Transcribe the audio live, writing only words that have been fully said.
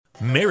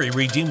Mary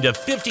redeemed a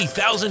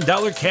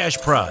 $50,000 cash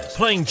prize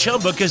playing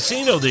Chumba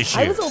Casino this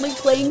year. I was only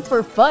playing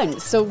for fun,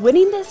 so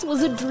winning this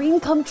was a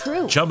dream come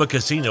true. Chumba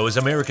Casino is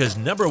America's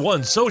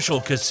 #1 social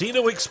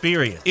casino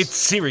experience. It's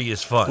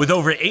serious fun. With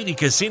over 80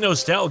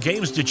 casino-style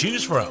games to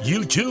choose from,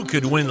 you too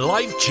could win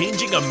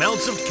life-changing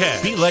amounts of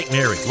cash. Be like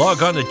Mary.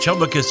 Log on to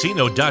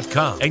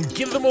ChumbaCasino.com and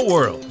give them a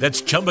whirl.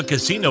 That's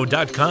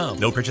ChumbaCasino.com.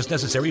 No purchase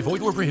necessary.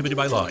 Void where prohibited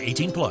by law.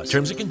 18 plus.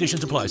 Terms and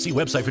conditions apply. See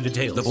website for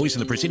details. The voice in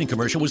the preceding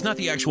commercial was not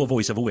the actual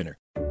voice of a winner.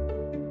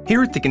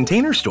 Here at the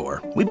Container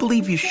Store, we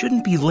believe you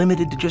shouldn't be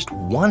limited to just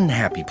one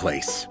happy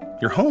place.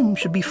 Your home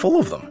should be full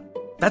of them.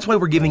 That's why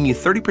we're giving you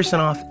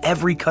 30% off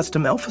every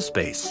custom Elfa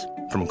space.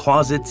 From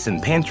closets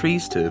and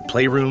pantries to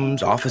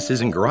playrooms,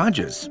 offices, and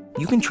garages,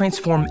 you can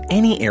transform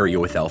any area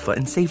with Elfa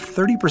and save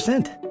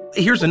 30%.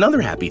 Here's another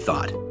happy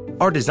thought.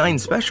 Our design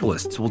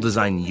specialists will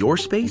design your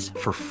space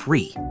for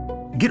free.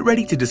 Get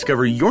ready to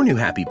discover your new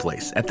happy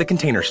place at the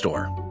Container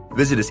Store.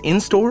 Visit us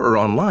in-store or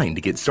online to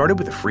get started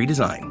with a free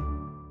design.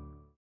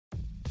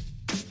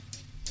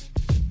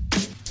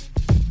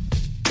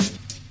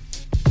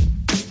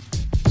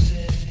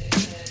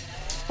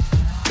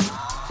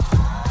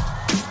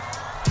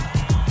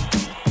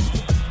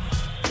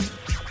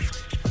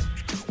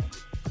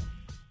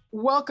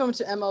 Welcome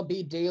to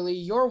MLB Daily,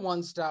 your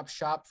one-stop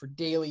shop for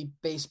daily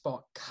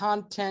baseball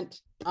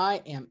content.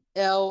 I am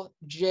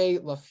LJ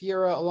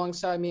LaFura.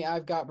 Alongside me,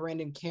 I've got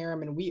Brandon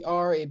Karam, and we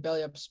are a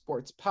Belly Up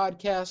Sports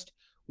podcast.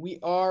 We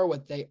are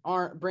what they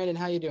aren't. Brandon,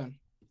 how you doing?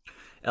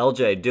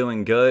 LJ,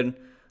 doing good.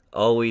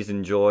 Always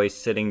enjoy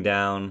sitting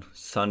down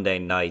Sunday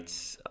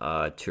nights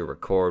to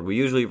record. We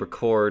usually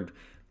record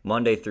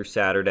Monday through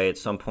Saturday at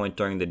some point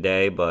during the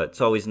day, but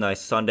it's always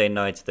nice. Sunday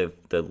nights, the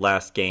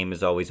last game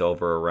is always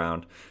over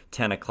around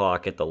 10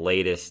 o'clock at the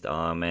latest,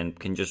 and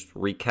can just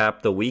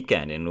recap the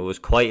weekend. And it was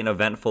quite an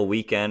eventful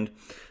weekend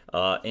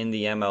in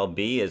the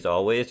MLB, as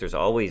always. There's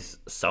always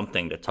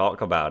something to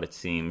talk about, it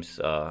seems,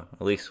 at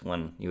least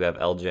when you have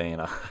LJ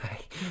and I.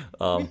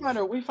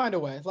 We find a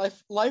way.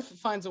 Life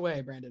finds a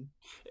way, Brandon.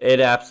 It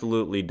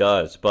absolutely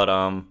does. But,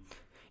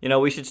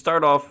 we should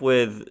start off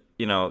with,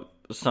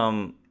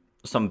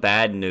 some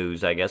bad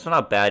news, I guess. Well,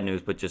 not bad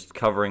news, but just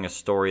covering a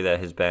story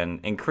that has been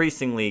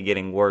increasingly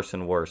getting worse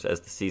and worse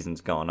as the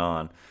season's gone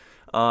on.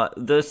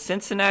 The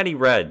Cincinnati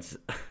Reds.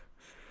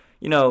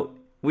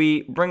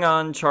 We bring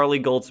on Charlie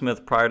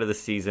Goldsmith prior to the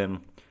season,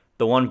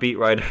 the one beat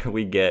writer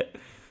we get.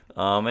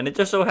 And it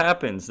just so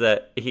happens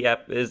that he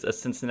is a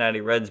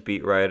Cincinnati Reds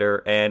beat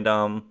writer. And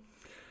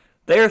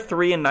they are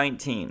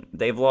 3-19.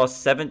 They've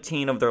lost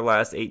 17 of their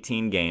last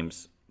 18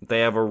 games. They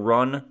have a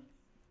run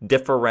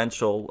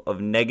differential of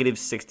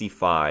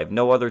 -65.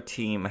 No other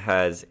team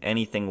has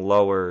anything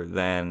lower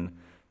than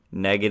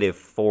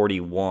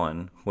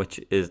 -41, which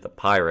is the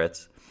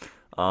Pirates.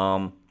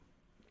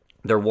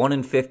 They're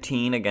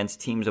 1-15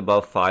 against teams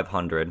above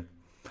 500,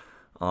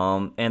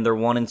 and they're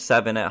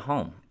 1-7 at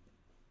home.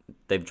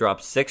 They've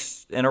dropped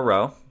 6 in a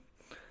row,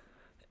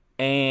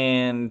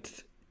 and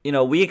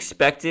we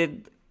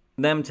expected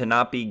them to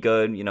not be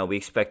good. We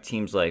expect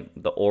teams like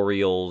the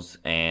Orioles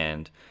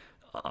and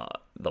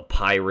the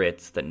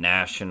Pirates, the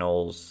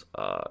Nationals,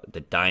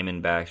 the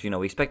Diamondbacks.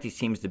 We expect these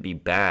teams to be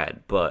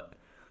bad, but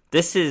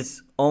this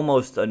is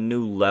almost a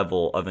new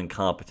level of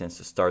incompetence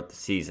to start the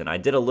season. I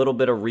did a little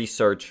bit of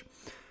research,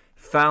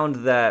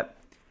 found that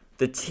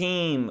the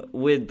team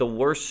with the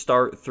worst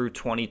start through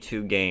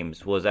 22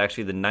 games was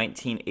actually the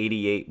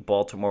 1988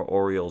 Baltimore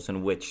Orioles,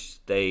 in which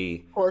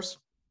they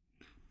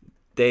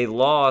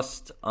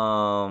lost,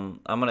 I'm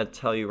going to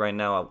tell you right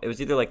now, it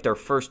was either like their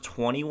first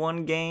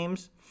 21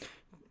 games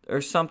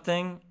or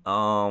something.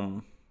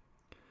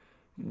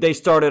 They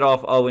started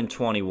off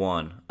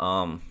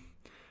 0-21.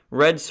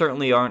 Reds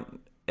certainly aren't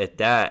at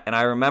that. And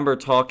I remember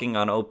talking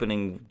on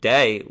opening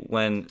day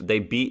when they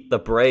beat the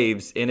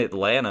Braves in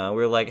Atlanta.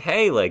 We were like,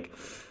 hey,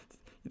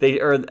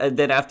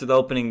 then after the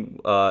opening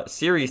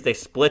series, they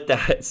split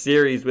that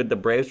series with the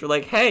Braves. We're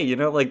like, hey,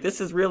 this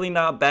is really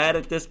not bad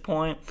at this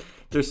point.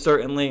 There's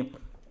certainly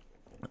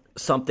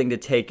something to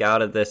take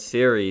out of this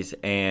series.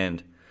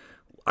 And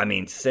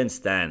since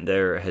then,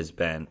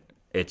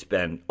 it's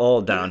been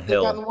all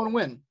downhill. They've gotten one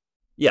win.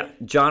 Yeah,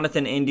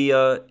 Jonathan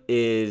India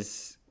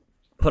is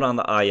put on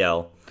the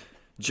IL.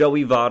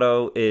 Joey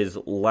Votto is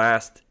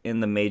last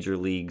in the major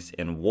leagues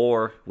in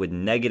WAR with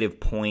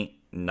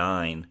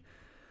 -0.9.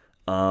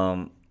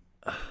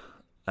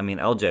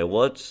 LJ,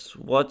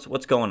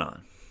 what's going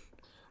on?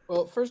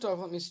 Well, first off,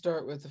 let me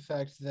start with the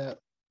fact that,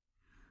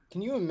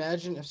 can you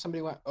imagine if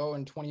somebody went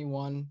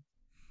 0-21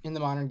 in the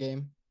modern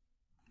game?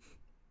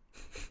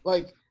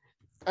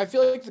 I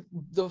feel like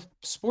the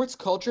sports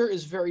culture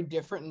is very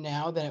different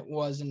now than it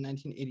was in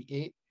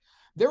 1988.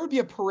 There would be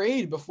a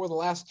parade before the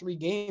last 3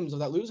 games of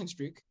that losing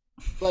streak.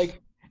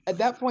 At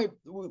that point,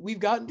 we've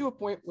gotten to a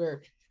point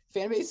where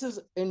fan bases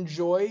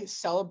enjoy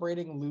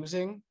celebrating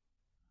losing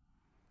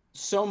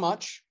so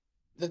much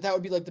that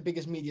would be like the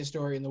biggest media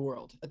story in the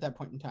world at that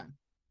point in time.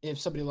 If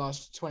somebody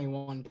lost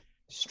 21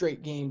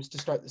 straight games to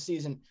start the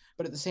season.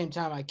 But at the same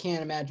time, I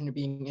can't imagine it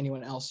being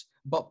anyone else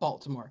but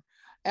Baltimore.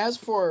 As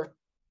for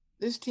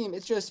this team,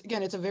 it's just,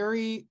 again, it's a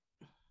very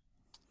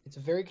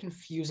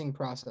confusing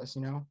process,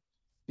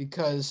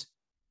 because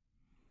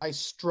I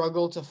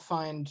struggle to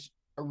find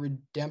a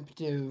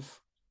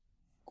redemptive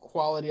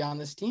quality on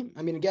this team.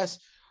 I mean, I guess,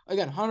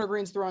 again, Hunter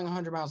Green's throwing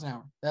 100 miles an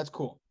hour. That's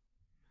cool.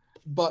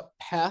 But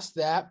past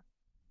that,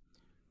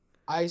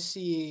 I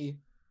see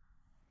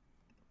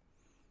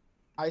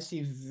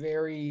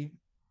very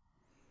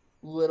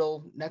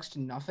little, next to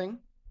nothing,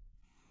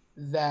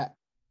 that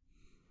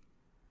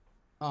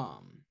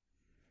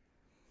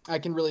I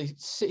can really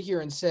sit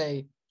here and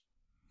say,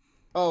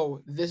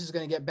 oh, this is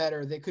going to get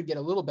better. They could get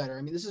a little better.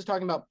 I mean, this is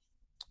talking about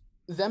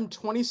them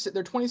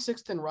they're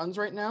 26th in runs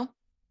right now.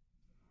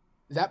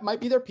 That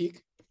might be their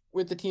peak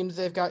with the teams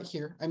they've got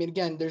here. I mean,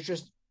 again, there's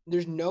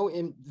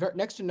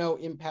next to no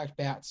impact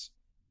bats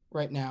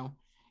right now.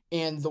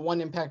 And the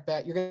one impact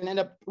bat, you're going to end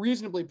up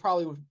reasonably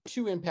probably with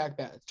 2 impact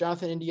bats,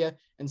 Jonathan India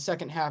and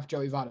second half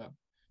Joey Votto.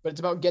 But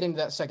it's about getting to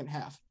that second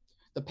half.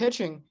 The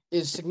pitching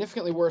is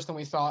significantly worse than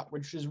we thought,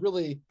 which is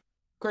really,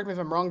 correct me if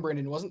I'm wrong,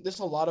 Brandon, wasn't this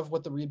a lot of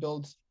what the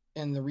rebuild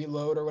and the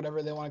reload, or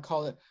whatever they want to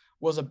call it,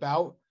 was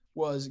about?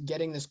 Was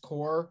getting this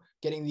core,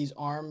 getting these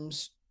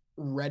arms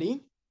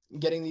ready,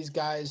 getting these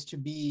guys to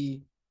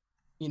be,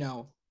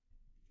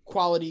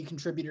 quality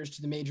contributors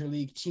to the major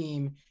league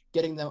team,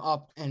 getting them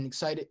up and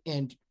excited,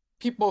 and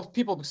people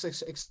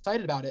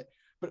excited about it,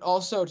 but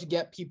also to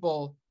get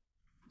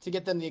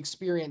them the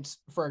experience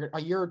for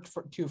a year or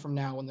 2 from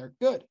now when they're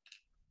good.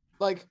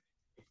 Like,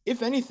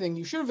 if anything,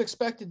 you should have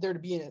expected there to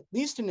be at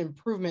least an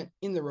improvement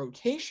in the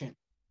rotation,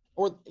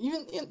 or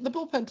even in the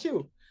bullpen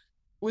too,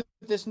 with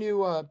this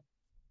new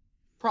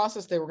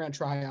process they were going to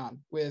try on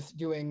with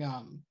doing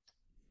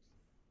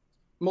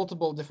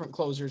multiple different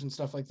closers and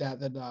stuff like that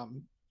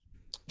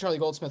Charlie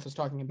Goldsmith was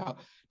talking about.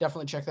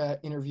 Definitely check that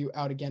interview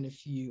out again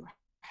if you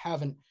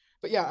haven't.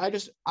 But yeah,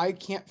 I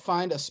can't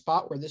find a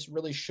spot where this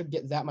really should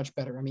get that much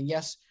better. I mean,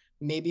 yes,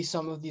 maybe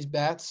some of these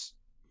bats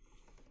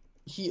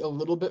heat a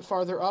little bit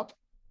farther up,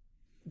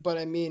 but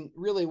I mean,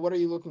 really, what are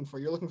you looking for?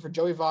 You're looking for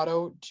Joey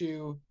Votto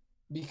to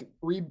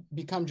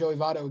become Joey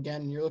Votto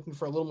again, and you're looking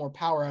for a little more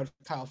power out of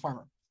Kyle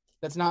Farmer.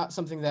 That's not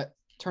something that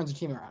turns a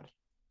team around.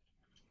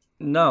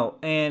 No,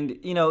 and,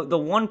 the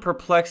one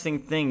perplexing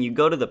thing, you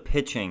go to the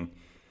pitching,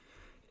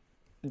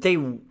 they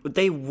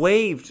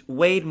waived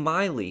Wade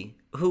Miley,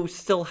 who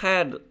still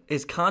had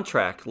his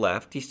contract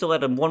left. He still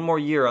had 1 more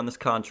year on this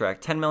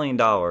contract, $10 million.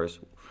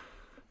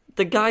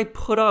 The guy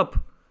put up,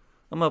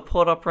 I'm going to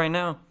pull it up right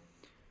now,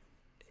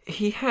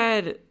 he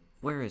had,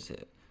 where is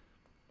it?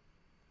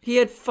 He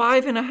had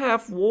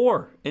 5.5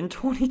 WAR in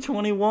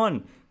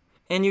 2021,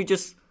 and you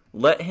just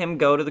let him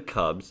go to the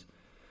Cubs.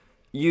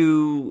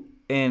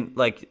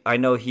 I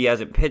know he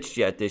hasn't pitched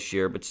yet this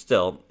year, but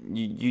still,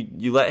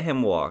 you let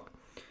him walk.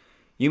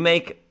 You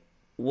make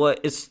what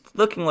is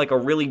looking like a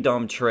really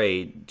dumb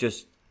trade,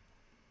 just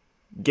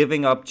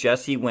giving up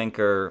Jesse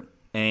Winker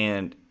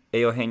and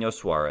Eugenio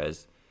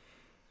Suarez.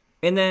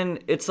 And then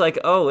it's like,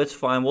 oh, it's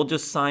fine, we'll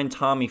just sign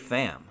Tommy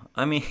Pham.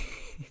 I mean,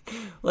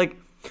 like,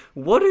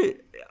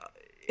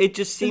 it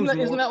just seems...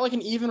 Isn't that like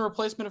an even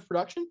replacement of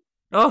production?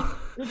 Oh.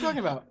 What are you talking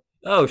about?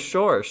 Oh,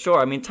 sure.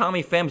 I mean,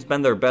 Tommy Pham's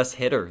been their best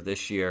hitter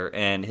this year,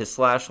 and his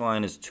slash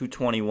line is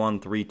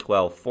 221,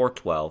 312,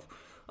 412.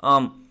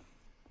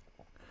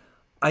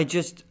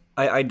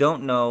 I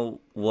don't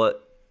know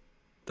what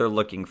they're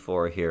looking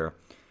for here.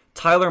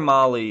 Tyler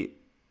Mahle,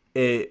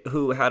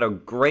 who had a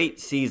great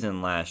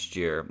season last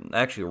year,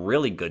 actually a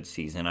really good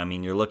season. I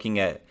mean, you're looking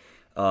at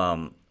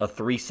a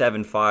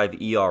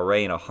 3.75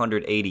 ERA in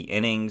 180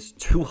 innings,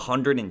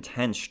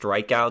 210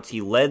 strikeouts.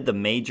 He led the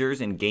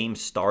majors in games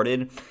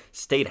started,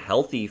 stayed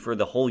healthy for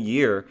the whole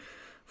year,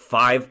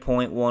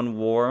 5.1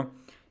 WAR.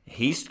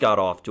 He's got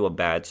off to a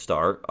bad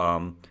start.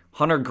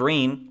 Hunter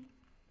Green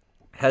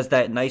has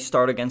that nice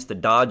start against the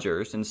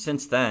Dodgers, and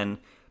since then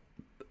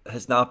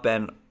has not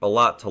been a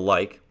lot to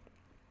like,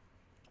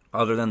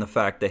 other than the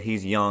fact that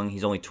he's young.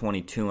 He's only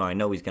 22, and I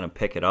know he's going to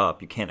pick it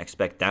up. You can't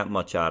expect that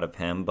much out of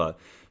him, but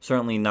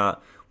certainly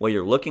not what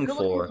you're looking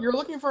for. You're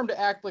looking for him to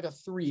act like a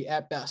 3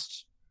 at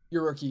best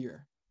your rookie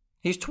year.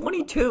 He's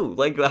 22.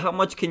 Like, how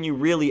much can you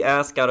really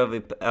ask out of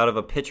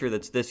a pitcher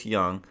that's this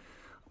young?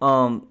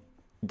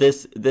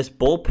 This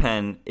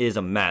bullpen is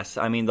a mess.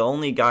 I mean, the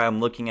only guy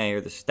I'm looking at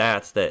here, the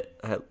stats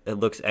that it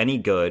looks any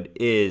good,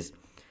 is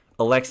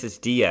Alexis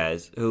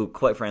Diaz, who,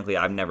 quite frankly,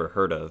 I've never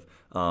heard of.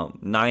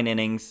 9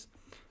 innings,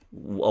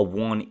 a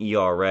 1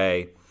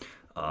 ERA.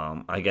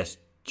 I guess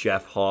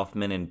Jeff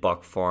Hoffman and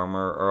Buck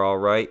Farmer are all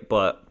right,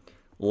 but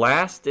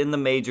last in the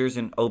majors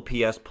in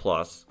OPS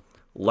plus,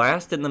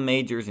 last in the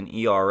majors in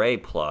ERA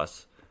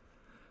plus.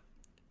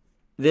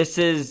 This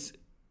is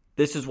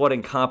what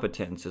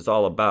incompetence is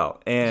all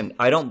about, and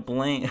I don't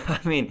blame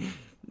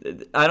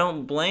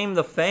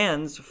the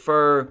fans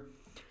for,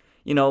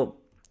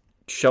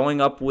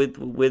 showing up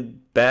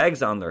with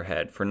bags on their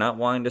head, for not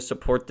wanting to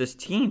support this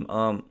team.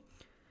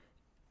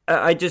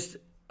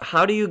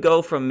 How do you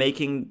go from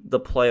making the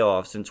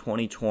playoffs in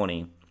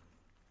 2020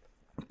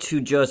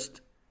 to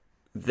just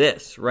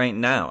this right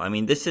now? I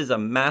mean, this is a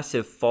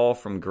massive fall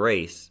from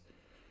grace.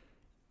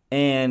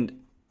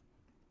 And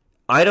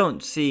I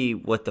don't see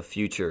what the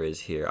future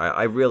is here.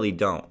 I really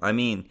don't. I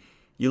mean,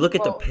 you look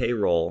at the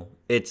payroll,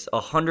 it's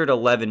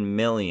 $111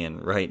 million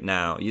right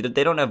now.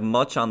 They don't have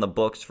much on the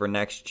books for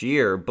next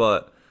year,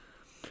 but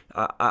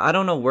I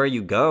don't know where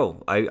you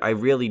go. I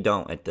really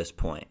don't at this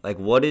point. Like,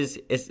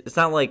 it's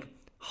not like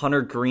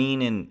Hunter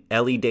Green and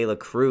Ellie De La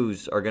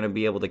Cruz are going to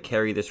be able to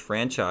carry this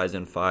franchise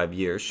in 5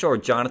 years. Sure,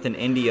 Jonathan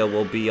India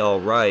will be all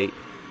right,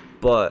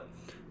 but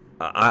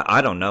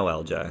I don't know,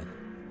 LJ.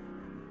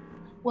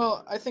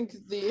 Well, I think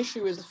the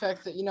issue is the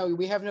fact that,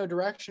 we have no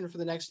direction for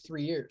the next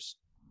 3 years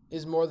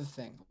is more the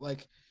thing.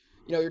 Like,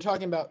 you're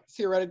talking about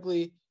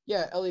theoretically,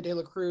 Ellie De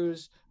La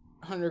Cruz,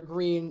 Hunter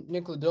Green,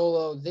 Nick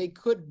Lodolo, they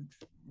could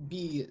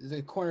be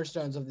the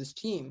cornerstones of this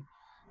team.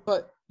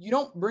 But you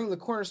don't bring the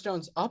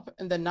cornerstones up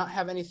and then not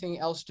have anything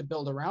else to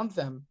build around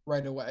them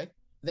right away.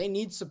 They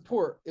need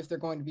support if they're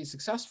going to be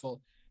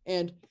successful.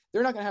 And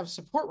they're not going to have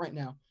support right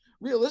now.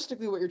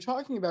 Realistically, what you're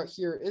talking about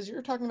here is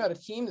you're talking about a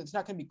team that's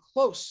not going to be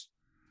close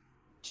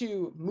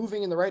to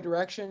moving in the right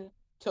direction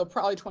till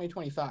probably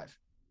 2025,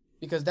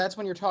 because that's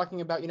when you're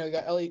talking about, you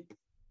got Ellie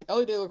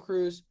De La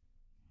Cruz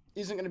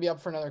isn't going to be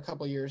up for another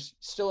couple of years,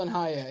 still in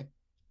high A.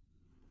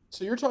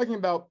 So you're talking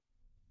about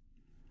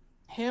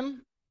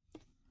him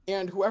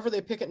and whoever they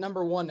pick at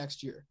number 1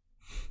 next year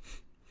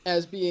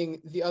as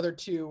being the other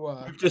two.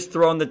 Just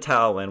thrown the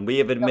towel in. We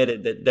have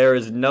admitted that there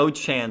is no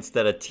chance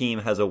that a team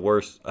has a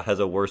worse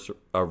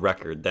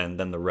record than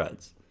the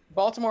Reds.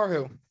 Baltimore,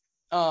 who?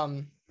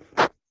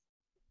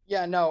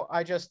 Yeah, no,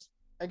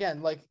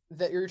 again, like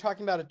that you're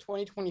talking about a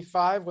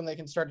 2025 when they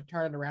can start to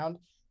turn it around.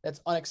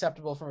 That's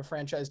unacceptable from a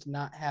franchise to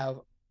not have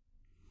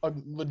a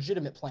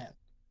legitimate plan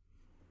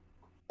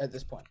at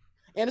this point.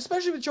 And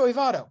especially with Joey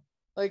Votto.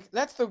 Like,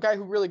 that's the guy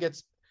who really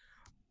gets,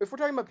 if we're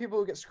talking about people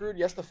who get screwed,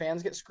 yes, the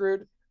fans get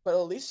screwed, but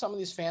at least some of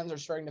these fans are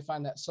starting to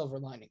find that silver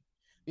lining.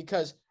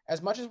 Because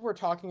as much as we're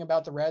talking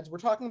about the Reds, we're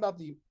talking about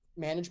the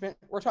management,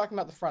 we're talking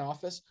about the front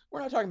office, we're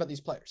not talking about these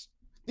players.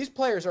 These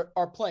players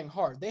are playing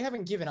hard. They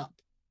haven't given up.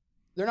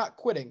 They're not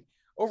quitting.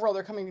 Overall,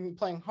 they're coming and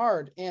playing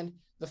hard, and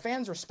the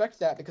fans respect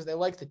that because they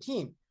like the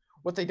team.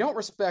 What they don't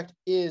respect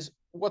is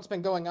what's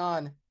been going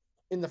on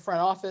in the front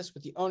office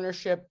with the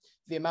ownership,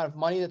 the amount of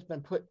money that's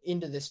been put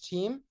into this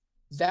team.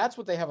 That's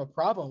what they have a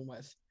problem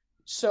with.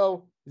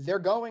 So they're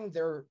going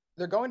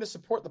to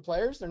support the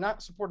players. They're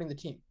not supporting the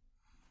team.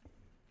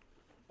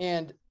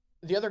 And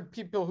the other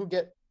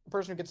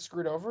person who gets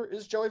screwed over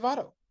is Joey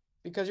Votto,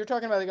 because you're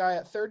talking about a guy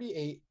at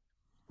 38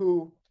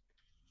 who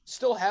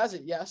still has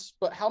it, yes,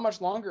 but how much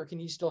longer can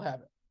he still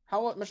have it?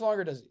 How much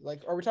longer does he?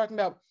 Like, are we talking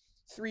about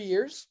 3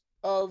 years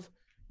of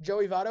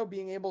Joey Votto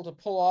being able to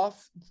pull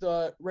off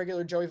the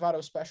regular Joey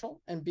Votto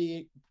special and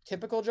be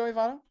typical Joey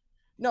Votto?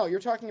 No, you're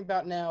talking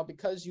about now,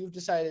 because you've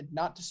decided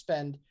not to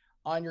spend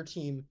on your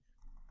team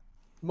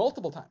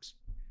multiple times.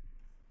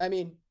 I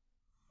mean,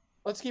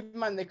 let's keep in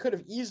mind they could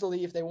have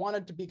easily, if they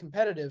wanted to be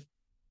competitive,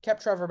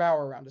 kept Trevor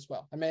Bauer around as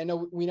well. I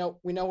mean, we know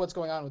what's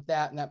going on with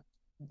that, and that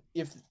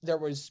if there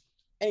was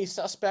any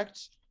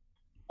suspect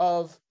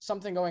of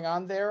something going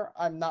on there,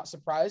 I'm not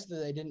surprised that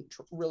they didn't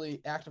really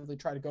actively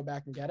try to go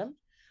back and get him.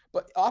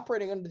 But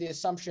operating under the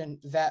assumption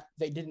that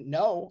they didn't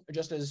know,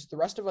 just as the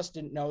rest of us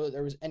didn't know that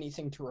there was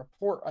anything to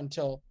report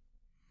until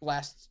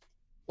last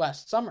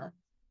summer,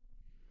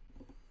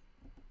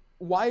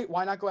 why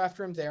not go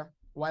after him there?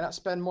 Why not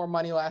spend more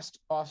money last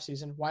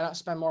offseason? Why not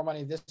spend more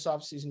money this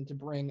offseason to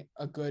bring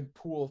a good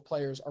pool of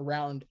players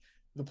around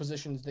the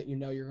positions that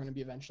you're going to be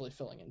eventually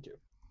filling into?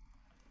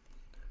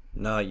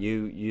 No,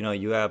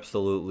 you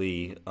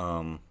absolutely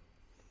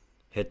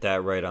hit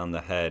that right on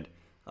the head.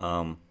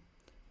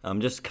 I'm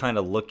just kind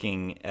of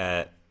looking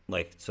at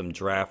like some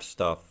draft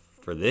stuff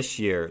for this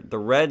year. The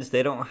Reds,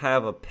 they don't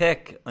have a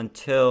pick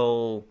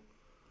until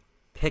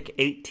pick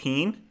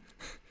 18.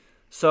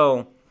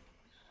 So,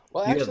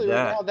 well, actually,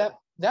 right now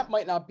that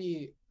might not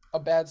be a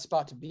bad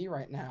spot to be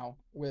right now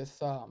with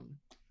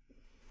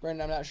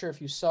Brandon. I'm not sure if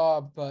you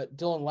saw, but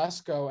Dylan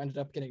Lesko ended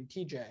up getting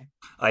TJ.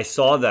 I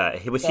saw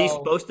that. Was he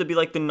supposed to be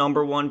like the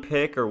number 1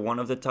 pick or one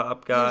of the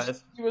top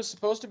guys? He was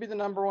supposed to be the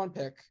number 1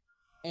 pick,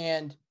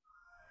 and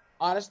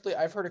honestly,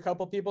 I've heard a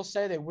couple people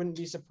say they wouldn't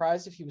be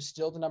surprised if he was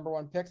still the number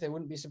 1 pick. They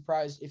wouldn't be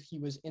surprised if he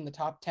was in the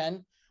top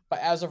 10. But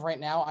as of right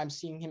now, I'm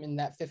seeing him in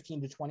that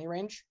 15 to 20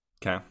 range.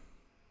 Okay.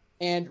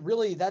 And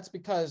really, that's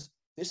because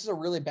this is a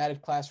really bad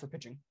class for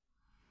pitching.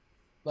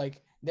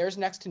 Like, there's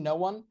next to no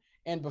one.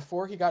 And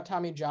before he got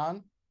Tommy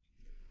John,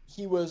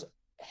 he was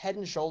head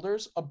and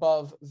shoulders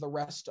above the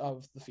rest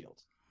of the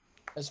field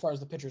as far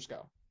as the pitchers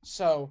go.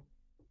 So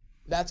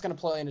that's going to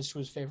play into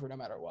his favor no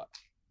matter what.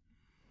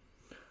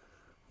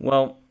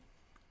 Well,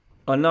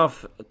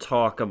 enough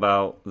talk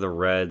about the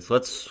Reds.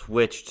 Let's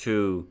switch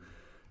to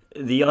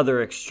the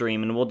other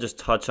extreme, and we'll just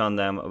touch on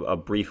them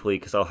briefly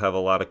because I'll have a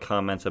lot of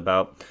comments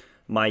about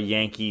my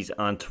Yankees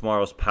on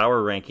tomorrow's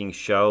Power Rankings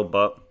show.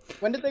 But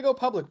when did they go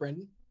public,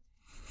 Brendan?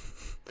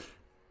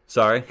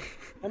 Sorry?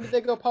 When did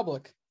they go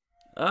public?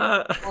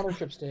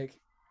 Ownership stake.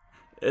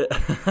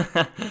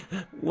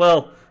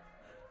 Well,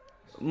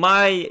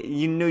 my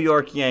New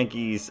York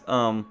Yankees,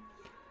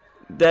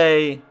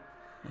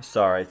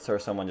 Sorry, sir,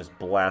 someone just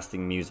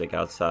blasting music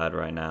outside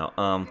right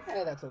now.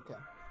 That's okay.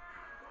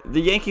 The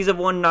Yankees have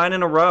won 9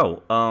 in a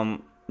row.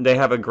 They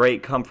have a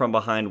great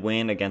come-from-behind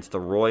win against the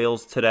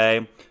Royals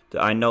today.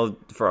 I know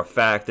for a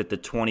fact that the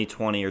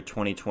 2020 or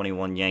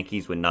 2021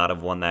 Yankees would not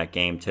have won that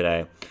game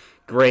today.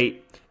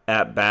 Great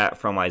at-bat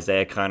from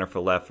Isaiah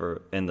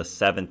Kiner-Falefa in the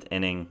 7th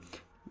inning.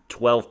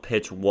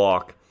 12-pitch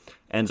walk.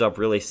 Ends up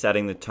really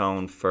setting the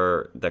tone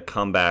for the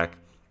comeback.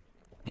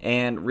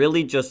 And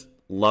really just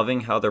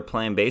loving how they're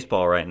playing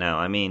baseball right now.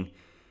 I mean,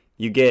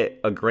 you get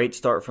a great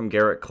start from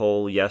Garrett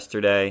Cole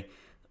yesterday,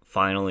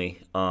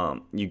 finally.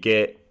 You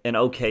get an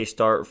okay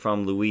start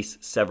from Luis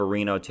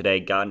Severino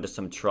today. Got into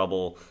some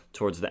trouble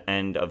towards the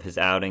end of his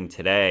outing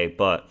today.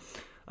 But,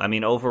 I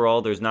mean,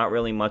 overall, there's not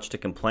really much to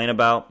complain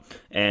about.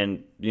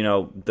 And, you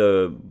know,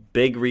 the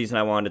big reason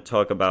I wanted to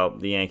talk about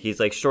the Yankees,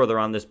 like, sure, they're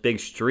on this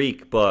big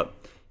streak, but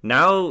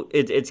now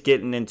it's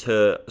getting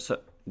into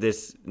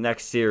this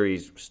next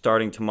series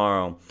starting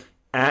tomorrow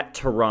at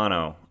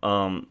Toronto.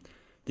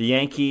 The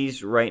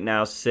Yankees right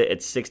now sit at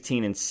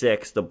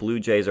 16-6. The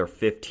Blue Jays are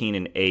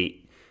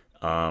 15-8.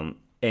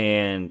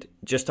 And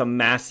just a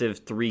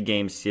massive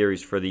 3-game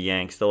series for the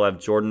Yanks. They'll have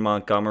Jordan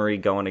Montgomery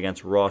going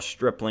against Ross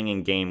Stripling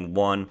in Game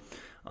 1.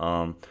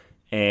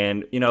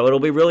 And, you know, it'll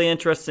be really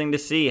interesting to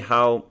see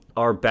how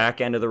our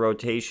back end of the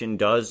rotation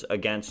does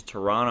against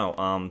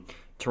Toronto.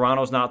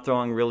 Toronto's not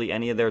throwing really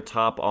any of their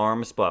top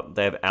arms, but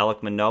they have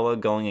Alek Manoah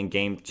going in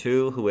Game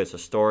 2, who has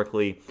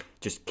historically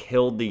just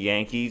killed the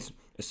Yankees,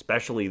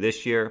 especially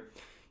this year.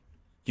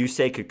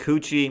 Yusei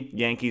Kikuchi,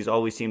 Yankees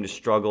always seem to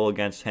struggle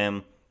against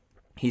him.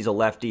 He's a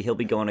lefty. He'll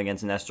be going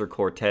against Nestor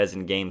Cortez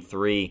in Game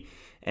 3.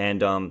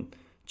 And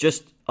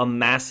just a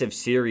massive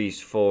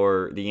series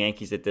for the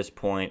Yankees at this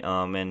point.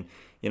 And,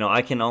 you know,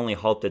 I can only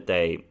hope that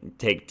they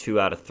take 2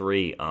 out of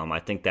 3. I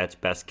think that's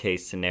best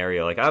case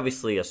scenario. Like,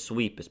 obviously a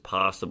sweep is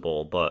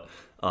possible, but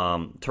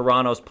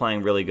Toronto's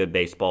playing really good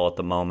baseball at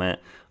the moment.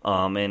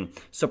 And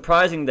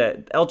surprising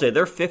that, LJ,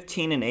 they're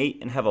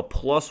 15-8 and have a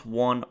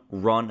 +1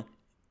 run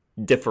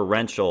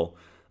differential.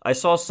 I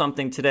saw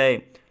something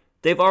today.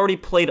 They've already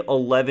played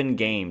 11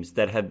 games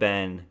that have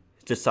been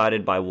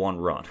decided by 1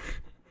 run.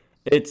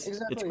 It's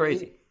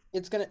crazy.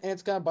 It's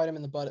gonna bite them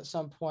in the butt at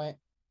some point.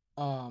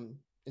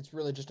 It's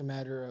really just a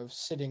matter of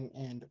sitting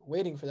and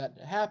waiting for that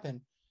to happen.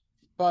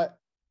 But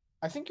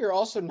I think you're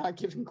also not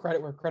giving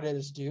credit where credit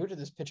is due to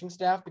this pitching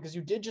staff, because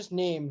you did just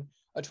name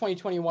a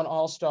 2021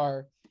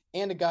 All-Star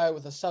and a guy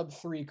with a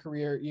sub-3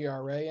 career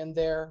ERA in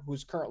there,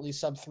 who's currently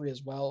sub-3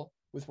 as well,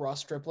 with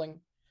Ross Stripling,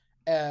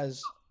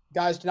 as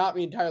guys to not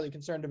be entirely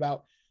concerned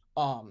about.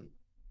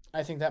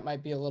 I think that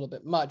might be a little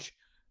bit much,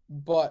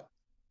 but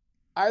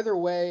either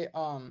way,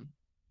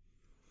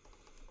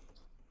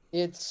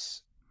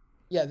 this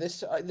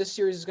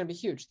series is going to be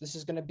huge. This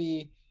is going to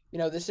be,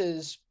 this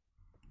is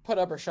put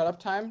up or shut up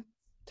time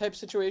type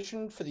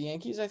situation for the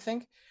Yankees. I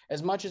think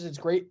as much as it's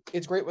great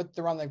with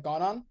the run they've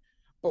gone on,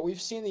 but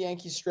we've seen the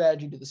Yankees'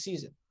 strategy to the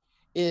season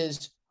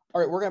is,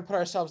 all right, we're going to put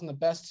ourselves in the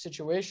best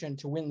situation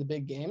to win the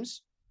big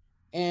games.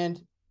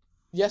 And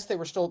yes, they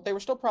were still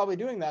probably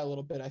doing that a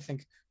little bit, I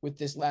think, with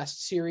this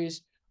last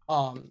series,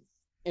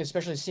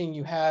 especially seeing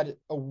you had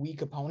a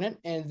weak opponent,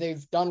 and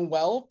they've done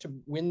well to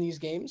win these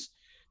games.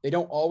 They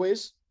don't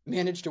always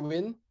manage to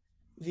win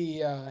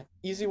the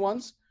easy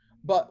ones,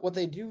 but what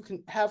they do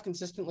have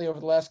consistently over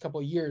the last couple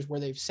of years, where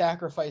they've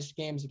sacrificed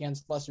games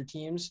against lesser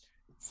teams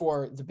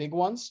for the big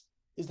ones,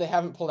 is they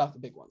haven't pulled out the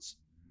big ones.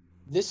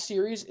 This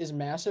series is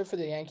massive for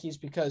the Yankees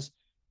because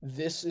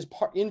this is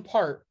in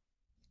part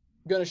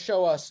going to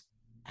show us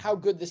how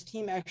good this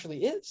team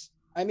actually is.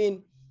 I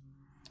mean,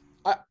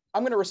 I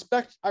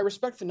respect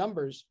the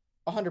numbers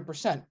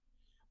 100%,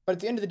 but at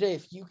the end of the day,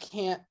 if you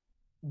can't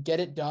get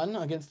it done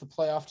against the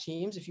playoff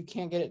teams, if you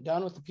can't get it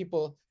done with the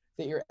people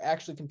that you're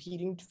actually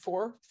competing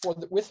for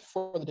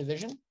the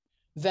division,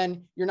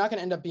 then you're not going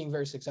to end up being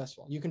very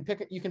successful. You can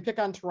pick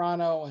on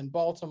Toronto and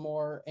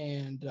Baltimore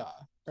and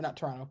or not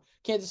Toronto,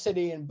 Kansas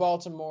City and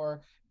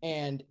Baltimore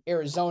and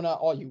Arizona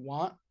all you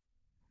want,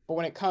 but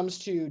when it comes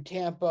to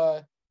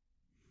Tampa,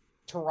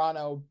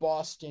 Toronto,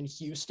 Boston,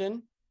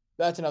 Houston,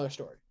 that's another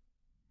story.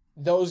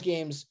 Those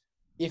games,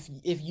 if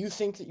you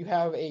think that you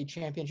have a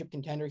championship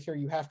contender here,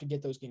 you have to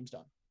get those games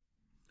done.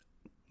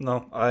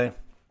 No,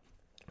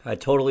 I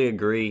totally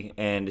agree,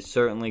 and it's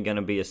certainly going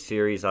to be a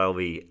series I'll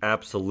be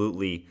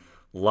absolutely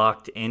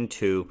locked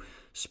into.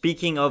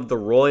 Speaking of the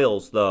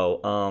Royals,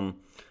 though,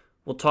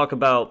 we'll talk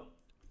about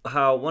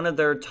how one of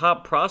their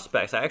top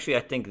prospects, I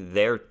think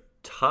their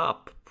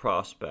top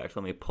prospect,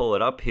 let me pull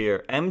it up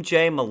here,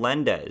 MJ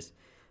Melendez,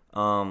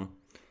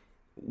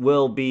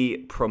 will be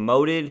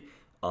promoted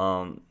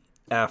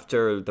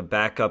after the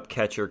backup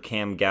catcher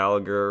Cam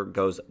Gallagher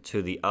goes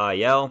to the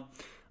IL.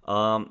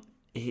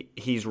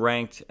 He's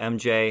ranked,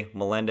 MJ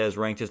Melendez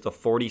ranked as the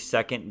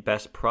 42nd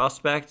best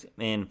prospect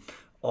in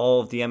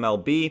all of the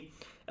MLB.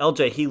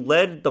 LJ, he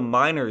led the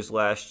minors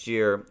last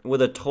year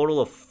with a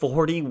total of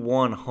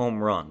 41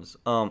 home runs.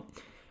 I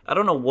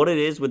don't know what it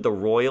is with the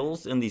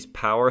Royals and these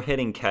power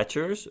hitting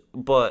catchers,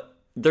 but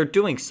they're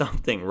doing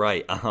something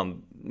right. I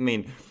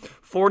mean,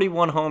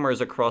 41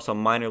 homers across a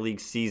minor league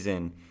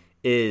season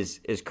is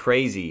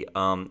crazy.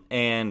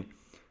 And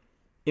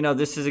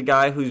this is a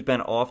guy who's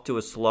been off to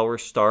a slower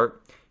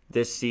start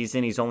this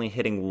season. He's only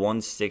hitting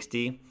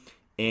 160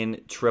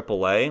 in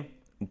AAA,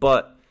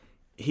 but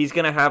he's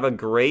going to have a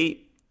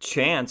great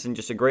chance and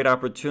just a great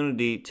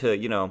opportunity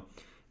to,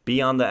 be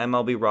on the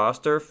MLB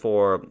roster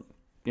for,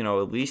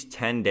 at least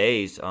 10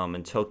 days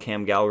until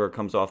Cam Gallagher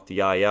comes off the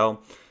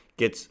IL,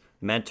 gets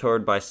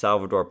mentored by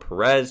Salvador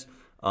Perez.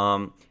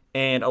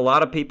 And a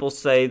lot of people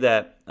say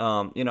that,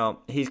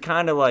 he's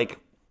kind of like,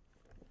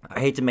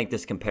 I hate to make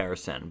this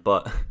comparison,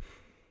 but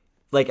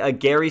like a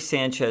Gary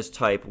Sanchez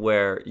type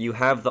where you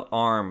have the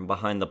arm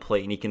behind the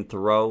plate and he can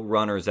throw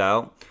runners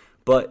out.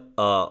 But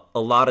a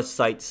lot of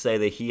sites say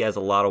that he has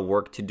a lot of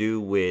work to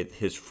do with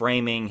his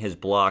framing, his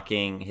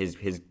blocking, his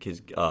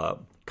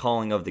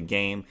calling of the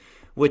game,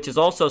 which is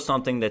also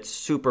something that's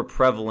super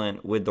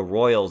prevalent with the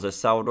Royals, as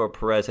Salvador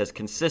Perez has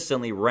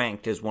consistently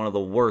ranked as one of the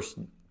worst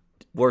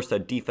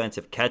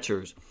defensive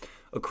catchers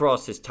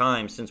across his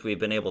time since we've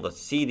been able to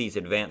see these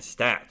advanced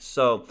stats.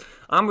 So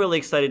I'm really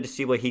excited to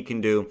see what he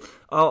can do.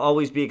 I'll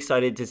always be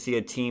excited to see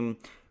a team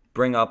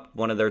bring up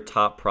one of their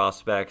top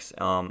prospects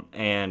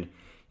and,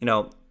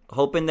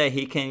 hoping that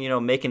he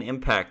can, make an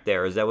impact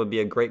there, as that would be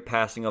a great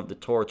passing of the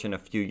torch in a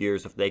few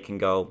years if they can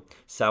go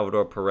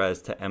Salvador Perez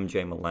to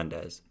MJ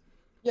Melendez.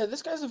 Yeah,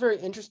 this guy's a very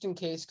interesting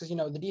case because,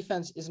 the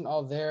defense isn't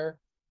all there,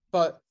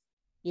 but,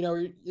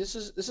 this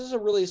is a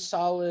really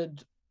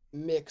solid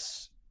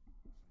mix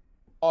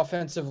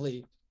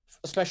offensively,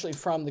 especially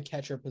from the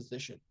catcher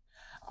position.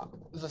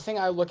 The thing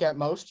I look at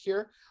most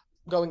here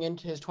going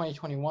into his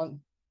 2021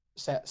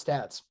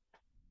 stats,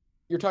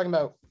 you're talking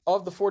about,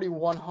 of the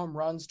 41 home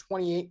runs,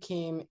 28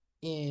 came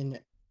in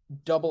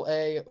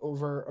AA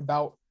over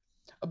about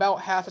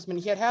half as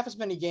many. He had half as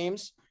many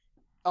games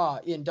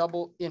in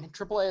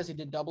AAA as he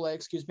did AA,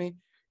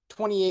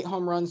 28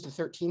 home runs to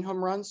 13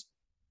 home runs.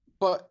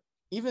 But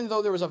even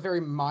though there was a very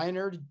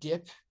minor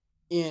dip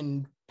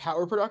in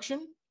power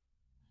production,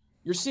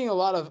 you're seeing a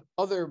lot of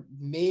other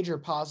major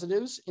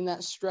positives in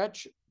that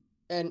stretch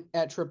and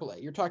at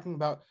AAA. You're talking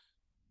about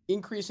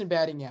increase in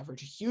batting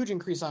average, a huge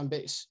increase on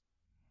base.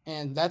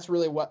 And that's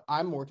really what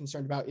I'm more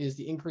concerned about, is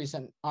the increase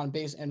on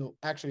base and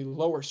actually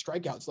lower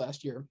strikeouts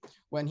last year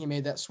when he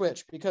made that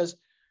switch. Because,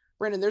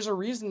 Brandon, there's a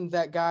reason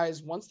that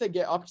guys, once they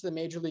get up to the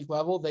major league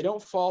level, they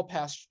don't fall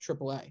past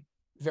AAA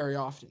very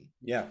often.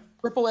 Yeah.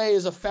 AAA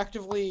is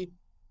effectively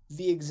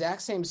the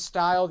exact same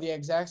style, the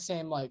exact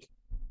same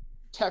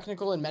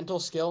technical and mental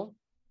skill,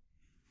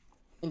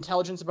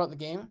 intelligence about the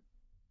game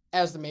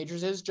as the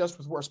majors is, just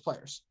with worse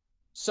players.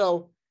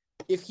 So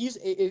if he's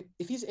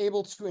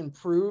able to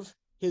improve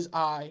his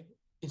eye,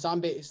 his on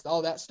base,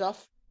 all that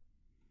stuff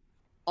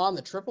on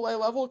the AAA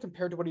level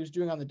compared to what he was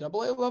doing on the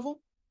AA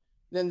level,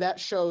 then that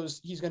shows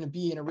he's going to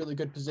be in a really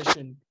good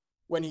position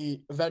when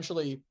he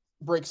eventually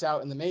breaks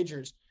out in the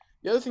majors.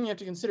 The other thing you have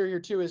to consider here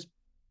too is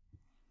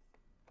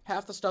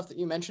half the stuff that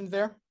you mentioned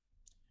there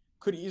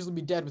could easily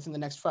be dead within the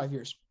next 5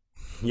 years.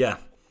 Yeah.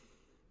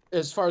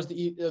 As far as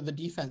the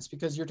defense,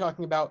 because you're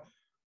talking about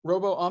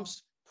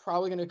robo-umps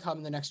probably going to come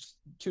in the next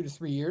 2 to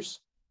 3 years.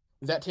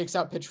 That takes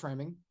out pitch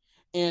framing.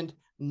 And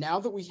now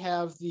that we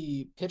have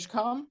the pitch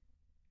comm,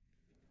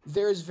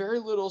 there's very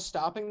little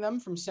stopping them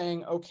from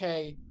saying,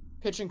 okay,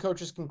 pitching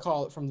coaches can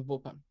call it from the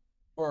bullpen,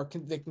 or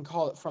they can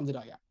call it from the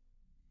dugout.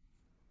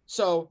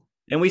 So,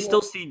 and we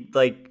still see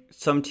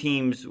some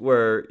teams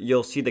where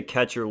you'll see the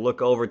catcher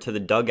look over to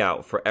the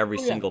dugout for every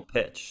single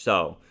pitch.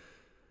 So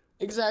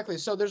exactly.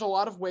 So there's a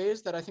lot of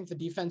ways that I think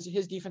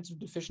his defensive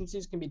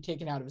deficiencies can be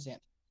taken out of his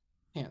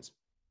hands.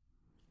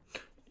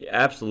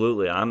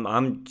 Absolutely.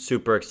 I'm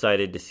super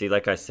excited to see,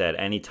 like I said,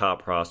 any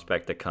top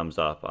prospect that comes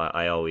up.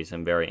 I always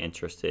am very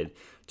interested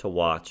to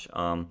watch.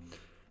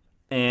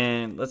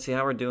 And let's see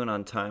how we're doing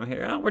on time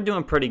here. We're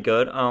doing pretty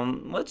good.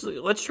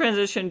 Let's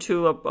transition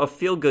to a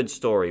feel-good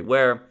story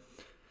where,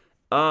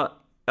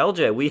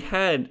 LJ, we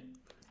had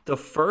the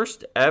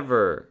first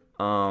ever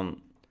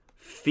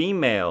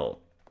female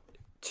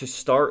to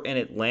start an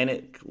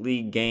Atlantic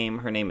League game.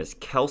 Her name is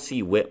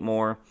Kelsey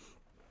Whitmore.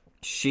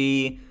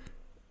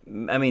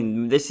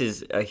 This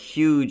is a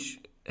huge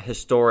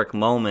historic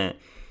moment.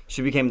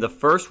 She became the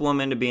first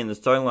woman to be in the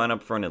starting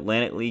lineup for an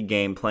Atlantic League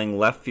game, playing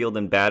left field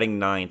and batting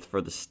ninth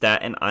for the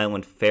Staten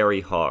Island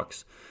Ferry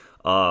Hawks.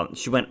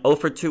 She went 0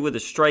 for 2 with a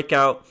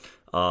strikeout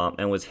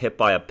and was hit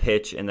by a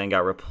pitch and then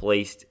got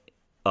replaced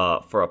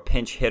for a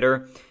pinch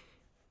hitter.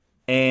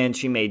 And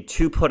she made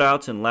 2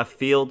 putouts in left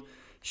field.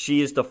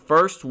 She is the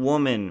first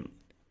woman,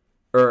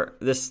 or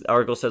this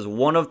article says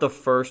one of the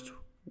first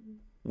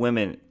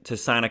women to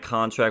sign a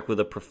contract with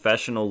a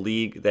professional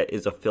league that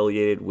is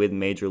affiliated with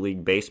Major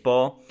League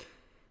Baseball.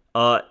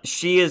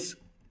 She is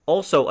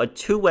also a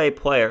two-way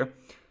player.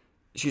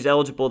 She's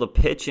eligible to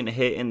pitch and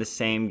hit in the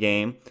same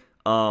game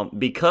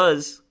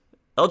because,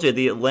 LJ,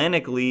 the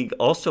Atlantic League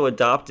also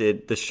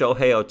adopted the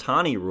Shohei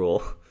Ohtani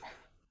rule.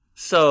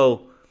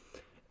 So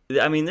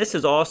I mean, this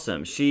is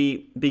awesome.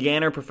 She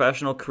began her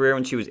professional career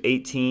when she was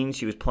 18.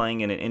 She was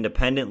playing in an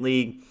independent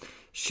league.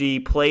 She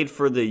played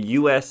for the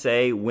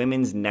USA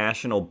Women's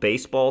National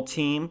Baseball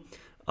Team.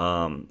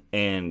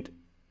 And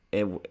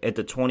at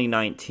the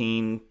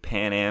 2019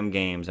 Pan Am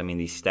Games, I mean,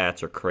 these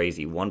stats are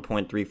crazy.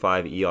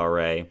 1.35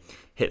 ERA,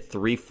 hit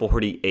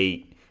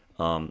 348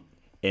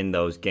 in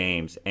those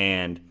games.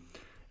 And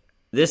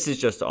this is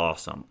just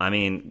awesome. I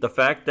mean, the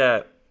fact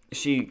that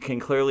she can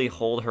clearly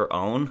hold her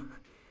own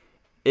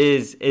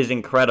is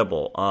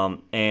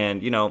incredible.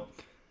 And, you know,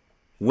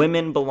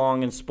 women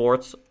belong in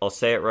sports. I'll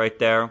say it right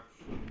there.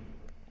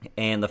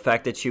 And the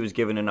fact that she was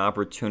given an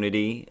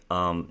opportunity,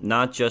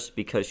 not just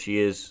because she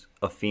is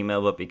a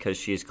female, but because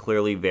she is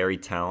clearly very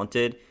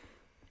talented,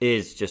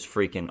 is just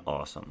freaking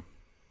awesome.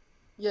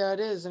 Yeah, it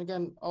is. And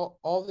again,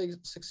 all the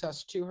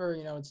success to her,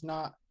 you know, it's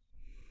not,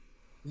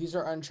 these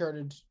are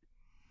uncharted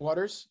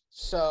waters.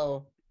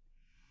 So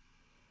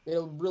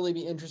it'll really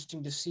be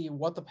interesting to see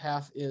what the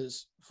path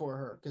is for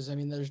her. Because, I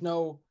mean, there's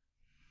no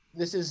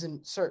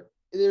reason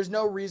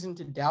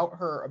to doubt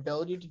her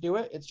ability to do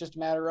it. It's just a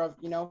matter of,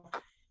 you know,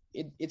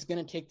 it's going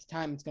to take the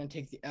time. It's going to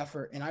take the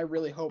effort. And I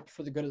really hope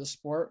for the good of the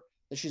sport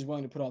that she's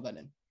willing to put all that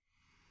in.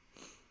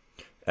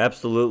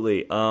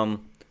 Absolutely.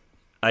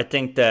 I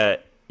think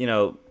that, you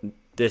know,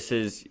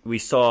 we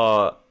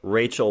saw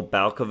Rachel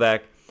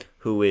Balkovec,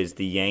 who is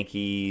the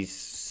Yankees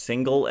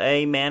single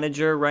A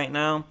manager right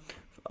now.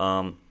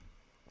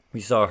 We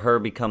saw her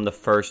become the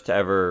first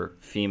ever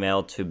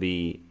female to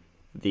be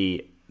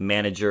the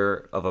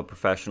manager of a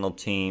professional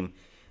team.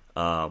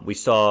 We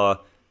saw,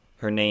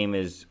 her name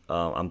is,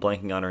 I'm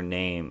blanking on her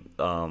name,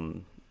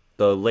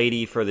 the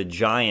lady for the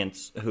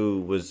Giants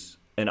who was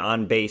an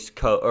on-base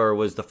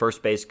was the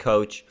first base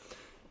coach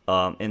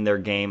in their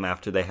game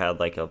after they had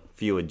like a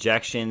few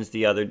ejections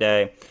the other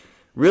day.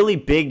 Really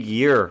big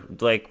year,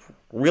 like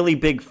really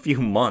big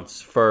few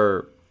months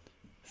for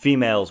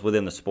females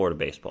within the sport of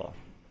baseball.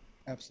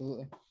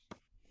 Absolutely.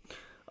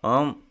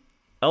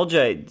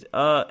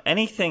 LJ,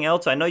 anything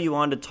else? I know you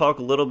wanted to talk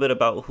a little bit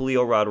about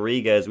Julio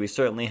Rodriguez. We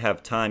certainly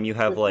have time. You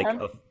have like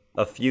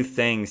a few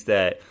things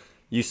that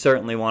you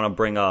certainly want to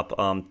bring up,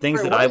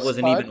 things that I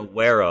wasn't even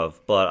aware of.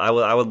 But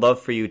I would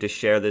love for you to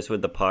share this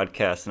with the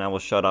podcast, and I will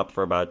shut up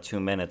for about 2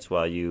 minutes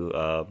while you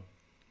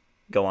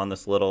go on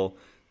this little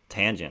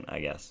tangent,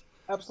 I guess.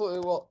 Absolutely.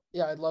 Well,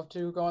 yeah, I'd love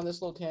to go on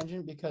this little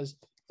tangent because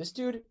this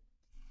dude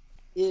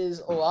is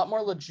a lot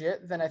more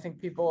legit than I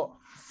think people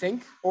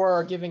think or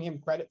are giving him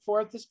credit for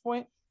at this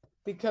point.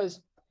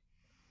 Because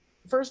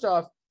first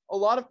off, a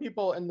lot of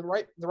people and the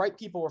right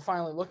people were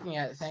finally looking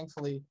at it,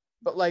 thankfully.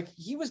 But like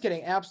he was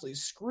getting absolutely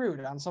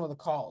screwed on some of the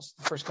calls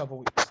the first couple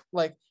weeks.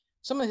 Like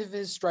some of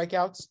his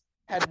strikeouts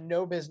had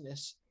no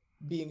business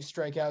being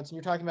strikeouts. And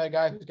you're talking about a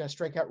guy who's got a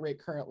strikeout rate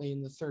currently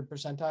in the 3rd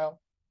percentile.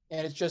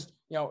 And it's just,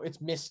 you know,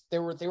 it's missed. They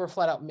were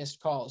flat out missed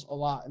calls a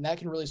lot. And that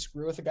can really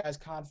screw with a guy's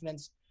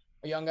confidence.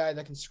 A young guy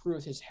that can screw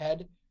with his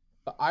head.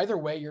 But either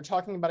way, you're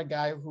talking about a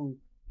guy who,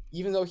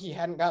 even though he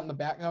hadn't gotten the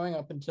bat going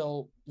up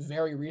until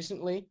very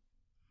recently,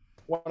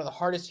 one of the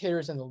hardest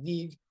hitters in the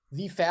league,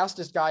 the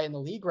fastest guy in the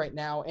league right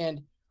now.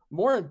 And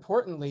more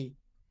importantly,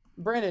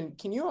 Brandon,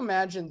 can you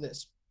imagine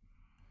this?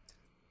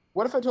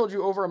 What if I told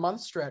you over a month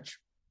stretch,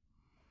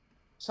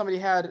 somebody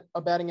had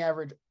a batting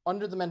average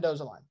under the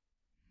Mendoza line?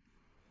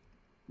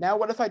 Now,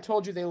 what if I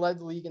told you they led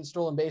the league in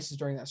stolen bases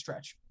during that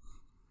stretch?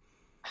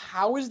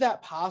 How is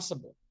that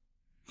possible?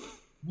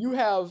 You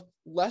have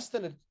less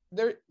than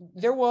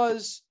there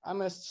was, I'm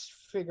going to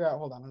figure out,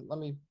 hold on, let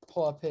me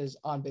pull up his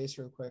on base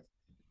real quick.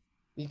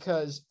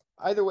 Because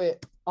either way,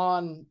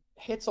 on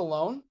hits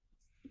alone,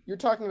 you're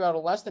talking about a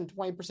less than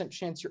 20%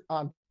 chance you're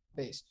on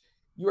base.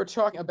 You are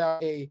talking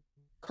about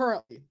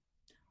currently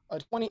a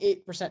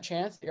 28%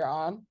 chance that you're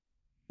on.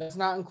 That's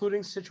not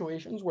including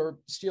situations where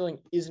stealing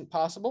isn't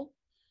possible.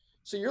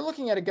 So you're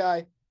looking at a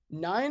guy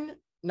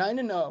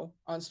 9-0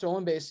 on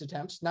stolen base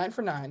attempts, 9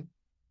 for 9.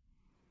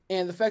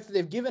 And the fact that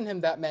they've given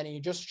him that many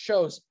just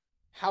shows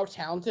how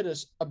talented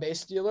a base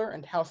stealer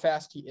and how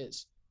fast he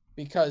is,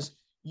 because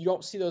you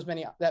don't see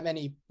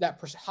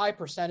that high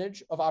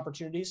percentage of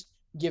opportunities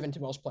given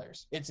to most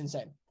players. It's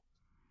insane.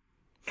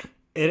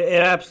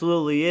 It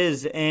absolutely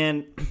is.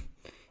 And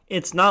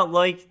it's not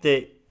like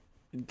that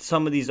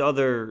some of these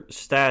other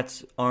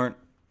stats aren't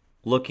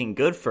looking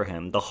good for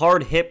him. The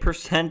hard hit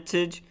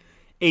percentage,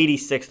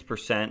 86th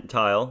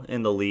percentile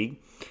in the league.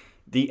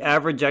 The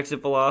average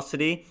exit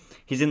velocity,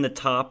 he's in the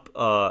top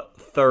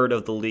third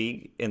of the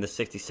league in the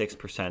 66th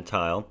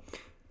percentile.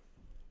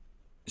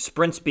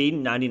 Sprint speed,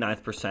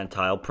 99th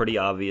percentile, pretty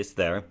obvious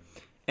there.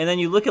 And then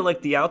you look at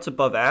like the outs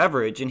above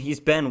average, and he's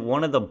been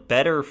one of the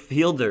better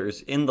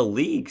fielders in the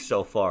league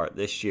so far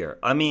this year.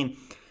 I mean,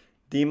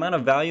 the amount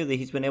of value that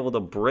he's been able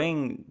to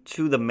bring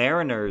to the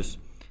Mariners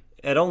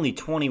at only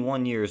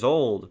 21 years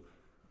old,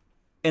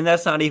 and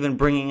that's not even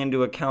bringing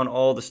into account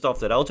all the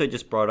stuff that LJ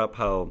just brought up,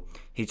 how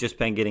he's just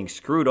been getting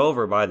screwed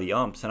over by the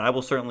umps. And I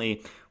will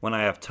certainly, when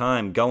I have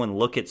time, go and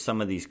look at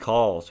some of these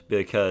calls,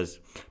 because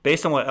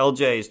based on what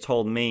LJ has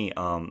told me,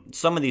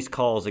 some of these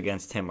calls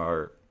against him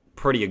are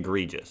pretty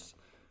egregious.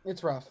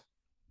 It's rough.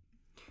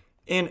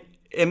 And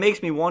it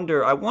makes me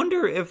wonder, I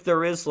wonder if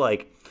there is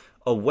like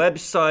a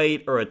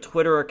website or a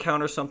Twitter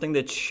account or something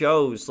that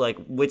shows like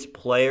which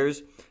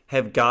players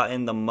have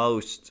gotten the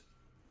most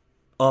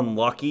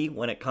unlucky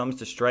when it comes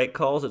to strike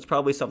calls. It's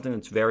probably something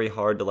that's very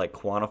hard to like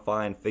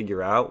quantify and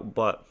figure out,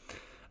 but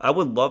I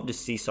would love to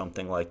see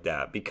something like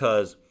that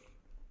because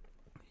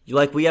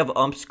like we have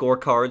ump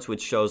scorecards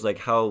which shows like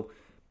how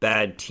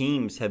bad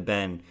teams have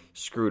been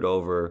screwed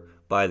over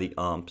by the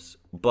umps.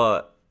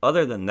 But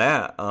other than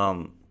that,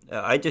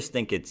 I just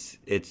think it's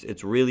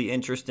really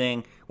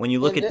interesting when you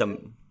look at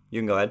them. You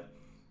can go ahead.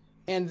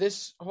 And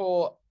this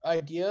whole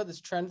idea,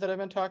 this trend that I've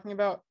been talking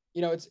about,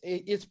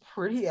 it's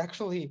pretty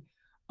actually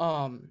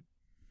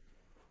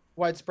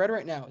widespread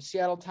right now.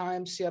 Seattle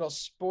Times, Seattle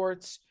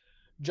Sports,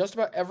 just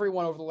about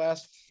everyone over the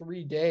last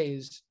 3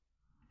 days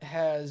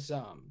has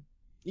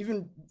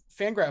even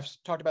Fangraphs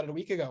talked about it a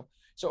week ago.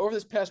 So over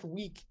this past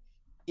week,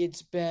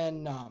 it's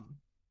been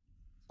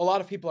a lot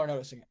of people are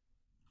noticing it.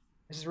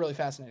 This is really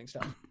fascinating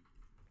stuff.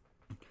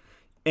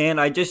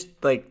 And I just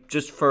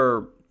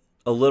for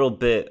a little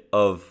bit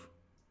of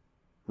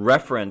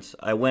reference,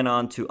 I went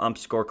on to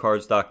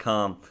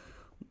umpscorecards.com,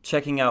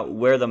 checking out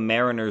where the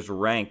Mariners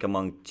rank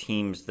among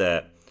teams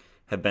that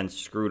have been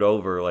screwed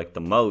over like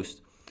the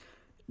most.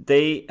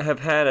 They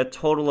have had a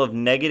total of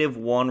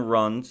 -1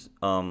 runs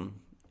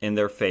in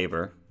their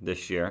favor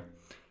this year,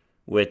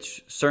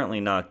 which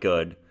certainly not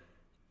good.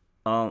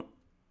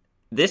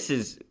 This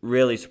is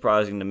really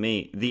surprising to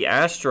me. The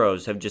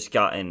Astros have just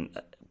gotten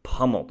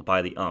pummeled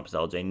by the umps,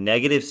 LJ.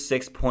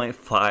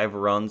 -6.5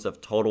 runs of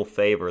total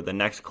favor. The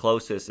next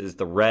closest is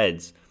the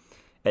Reds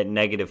at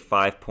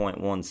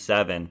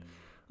 -5.17.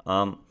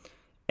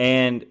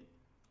 And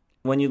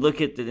when you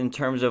look at it in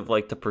terms of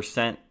like the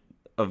percent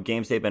of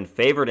games they've been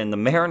favored in, the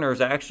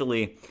Mariners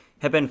actually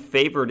have been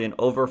favored in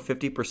over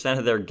 50%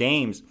 of their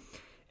games.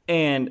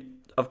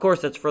 And of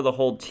course, that's for the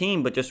whole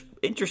team, but just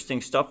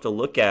interesting stuff to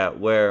look at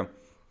where,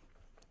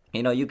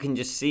 you can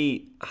just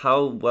see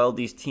how well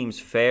these teams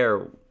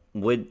fare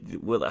with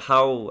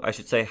how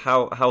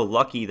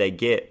lucky they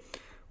get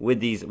with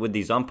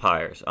these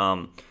umpires.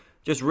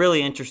 Just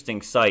really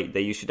interesting site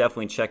that you should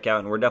definitely check out,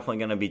 and we're definitely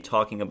going to be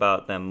talking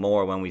about them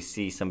more when we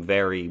see some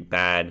very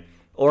bad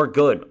or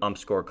good ump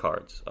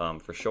scorecards,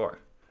 for sure.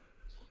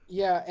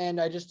 Yeah, and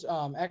I just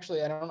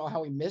actually I don't know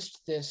how we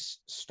missed this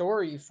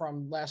story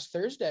from last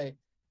Thursday.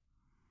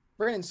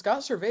 Brandon, Scott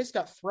Cervais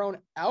got thrown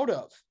out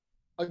of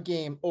a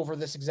game over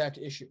this exact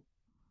issue.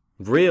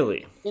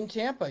 Really? In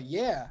Tampa,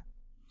 yeah.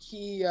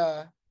 He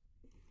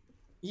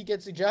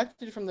gets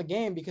ejected from the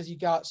game because he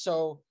got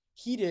so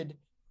heated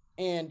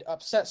and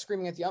upset,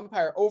 screaming at the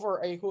umpire over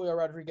a Julio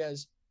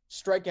Rodriguez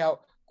strikeout.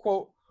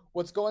 Quote,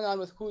 "What's going on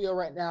with Julio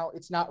right now?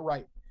 It's not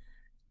right.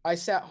 I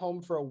sat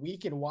home for a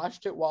week and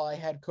watched it while I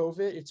had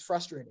COVID. It's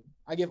frustrating.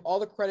 I give all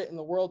the credit in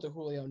the world to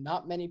Julio.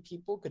 Not many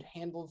people could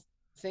handle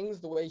things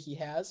the way he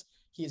has.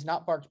 He has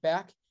not barked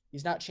back.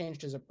 He's not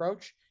changed his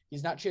approach.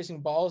 He's not chasing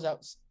balls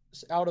out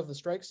of the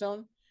strike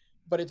zone,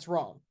 but it's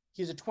wrong.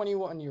 He's a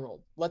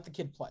 21-year-old. Let the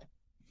kid play."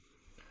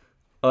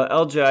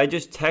 LJ, I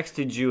just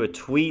texted you a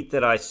tweet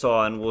that I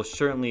saw, and will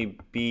certainly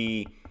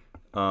be.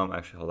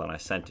 Actually, hold on, I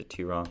sent it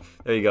to you wrong.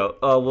 There you go.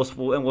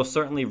 We'll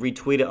certainly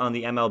retweet it on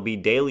the MLB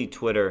Daily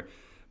Twitter.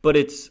 But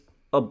it's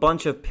a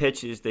bunch of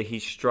pitches that he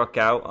struck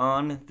out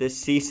on this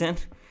season,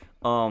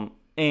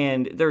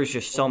 and there's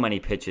just so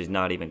many pitches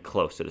not even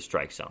close to the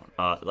strike zone.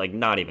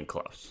 Not even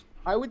close.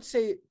 I would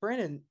say,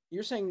 Brandon,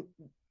 you're saying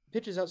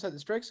pitches outside the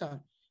strike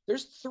zone.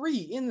 There's 3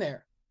 in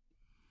there.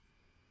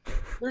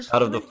 There's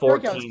out of the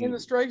 14 in the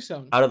strike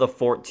zone. Out of the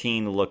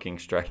 14 looking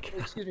strikeouts.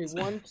 Excuse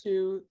me, 1,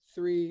 2,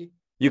 3.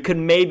 You could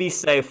maybe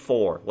say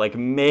 4,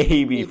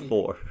 maybe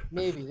 4.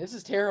 Maybe this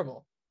is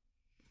terrible.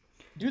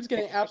 Dude's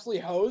getting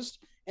absolutely hosed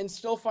and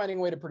still finding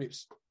a way to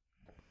produce.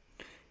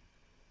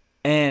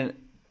 And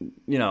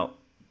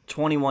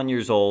 21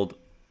 years old,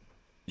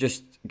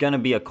 just gonna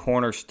be a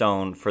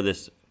cornerstone for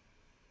this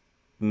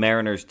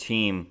Mariners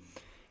team.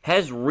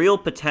 Has real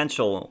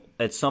potential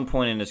at some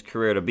point in his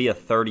career to be a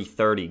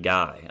 30-30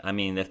 guy. I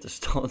mean,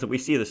 if we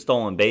see the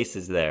stolen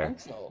bases there. I think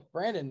so.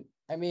 Brandon,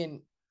 I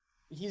mean,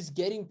 he's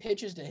getting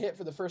pitches to hit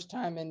for the first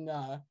time in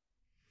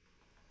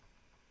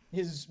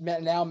his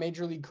now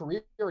major league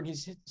career, and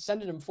he's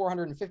sending him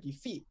 450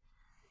 feet.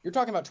 You're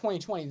talking about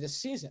 2020 this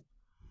season.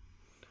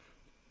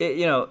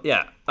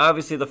 Yeah.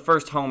 Obviously, the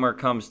first homer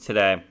comes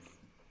today.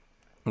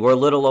 We're a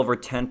little over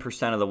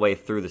 10% of the way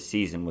through the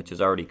season, which is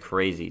already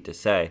crazy to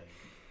say.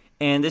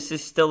 And this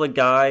is still a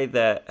guy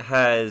that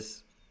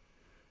has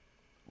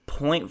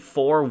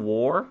 0.4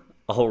 WAR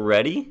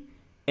already,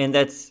 and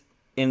that's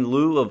in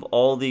lieu of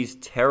all these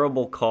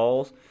terrible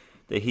calls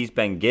that he's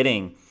been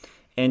getting.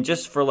 And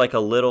just for like a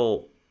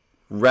little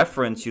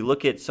reference, you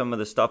look at some of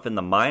the stuff in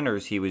the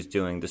minors he was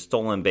doing, the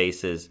stolen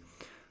bases.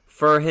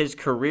 For his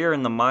career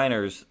in the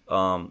minors, he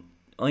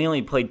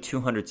only played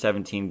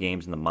 217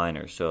 games in the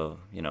minors. So,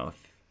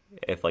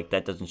 if like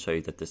that doesn't show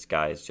you that this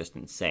guy is just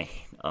insane.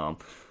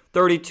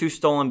 32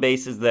 stolen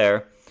bases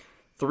there,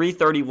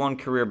 .331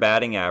 career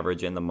batting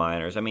average in the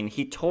minors. I mean,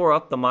 he tore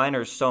up the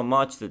minors so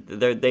much that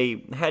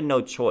they had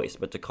no choice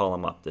but to call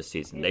him up this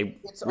season.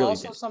 It's really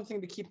also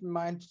something to keep in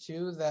mind,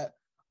 too, that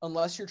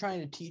unless you're trying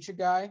to teach a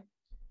guy,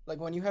 like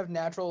when you have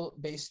natural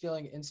base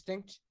stealing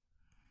instinct,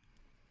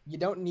 you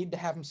don't need to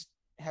have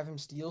him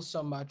steal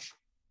so much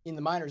in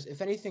the minors.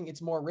 If anything,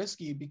 it's more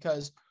risky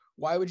because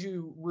why would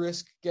you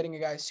risk getting a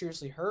guy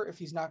seriously hurt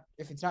if it's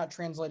not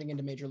translating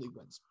into major league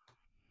wins?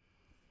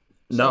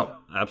 No,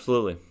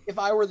 absolutely. If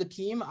I were the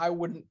team, I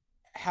wouldn't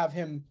have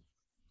him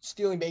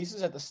stealing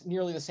bases at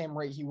nearly the same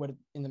rate he would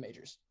in the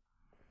majors.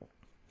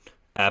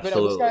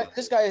 Absolutely. But no,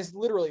 this guy is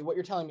literally what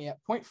you're telling me at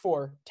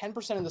 0.4,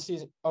 10% of the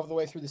season of the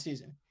way through the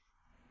season.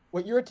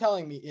 What you're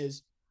telling me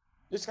is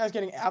this guy's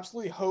getting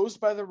absolutely hosed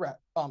by the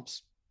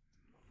umps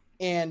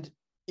and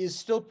is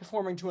still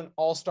performing to an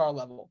all-star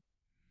level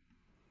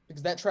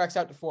because that tracks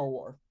out to 4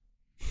 WAR.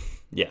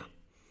 Yeah.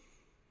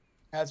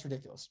 That's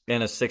ridiculous.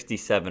 And a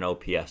 67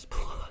 OPS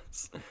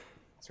plus.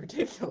 It's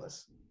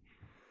ridiculous.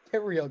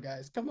 Get real,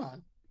 guys. Come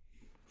on.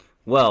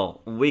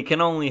 Well, we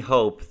can only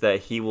hope that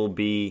he will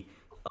be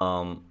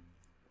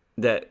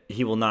that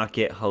he will not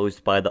get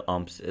hosed by the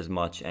umps as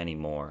much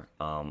anymore.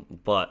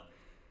 But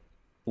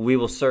we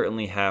will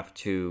certainly have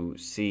to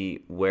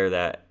see where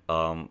that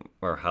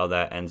or how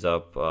that ends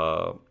up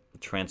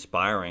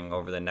transpiring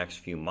over the next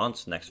few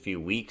months, next few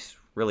weeks,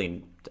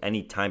 really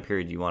any time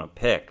period you want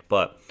to pick.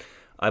 But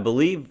I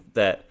believe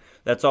that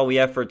that's all we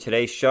have for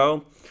today's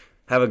show.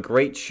 Have a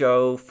great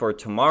show for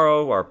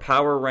tomorrow, our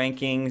power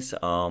rankings.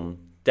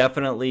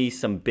 Definitely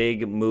some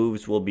big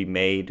moves will be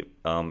made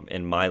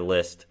in my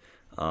list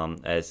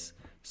as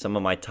some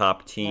of my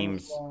top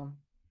teams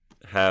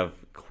have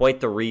quite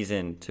the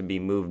reason to be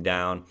moved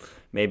down.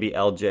 Maybe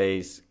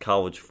LJ's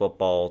college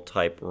football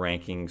type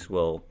rankings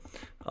will,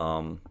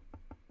 I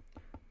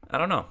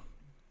don't know.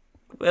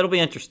 It'll be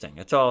interesting.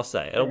 That's all I'll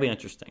say. It'll be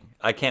interesting.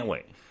 I can't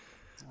wait.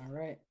 All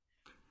right.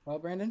 Well,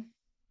 Brandon.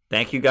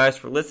 Thank you guys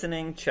for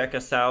listening. Check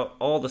us out,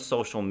 all the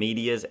social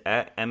medias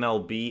at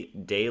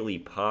MLB Daily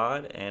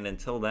Pod. And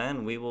until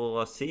then, we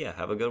will see you.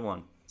 Have a good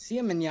one. See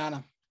you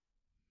mañana.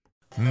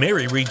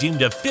 Mary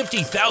redeemed a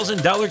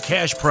 $50,000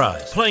 cash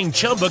prize playing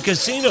Chumba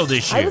Casino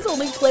this year. I was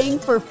only playing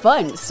for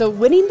fun, so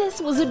winning this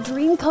was a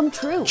dream come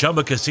true.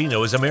 Chumba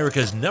Casino is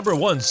America's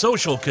 #1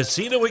 social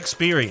casino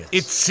experience.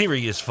 It's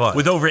serious fun.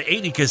 With over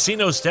 80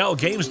 casino-style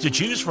games to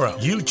choose from,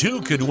 you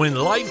too could win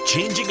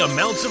life-changing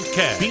amounts of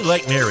cash. Be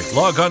like Mary.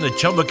 Log on to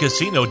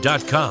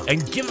ChumbaCasino.com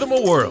and give them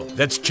a whirl.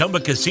 That's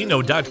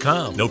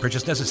ChumbaCasino.com. No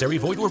purchase necessary.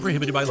 Void where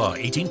prohibited by law.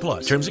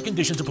 18+. Terms and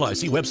conditions apply.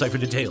 See website for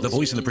details. The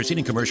voice in the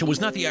preceding commercial was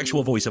not the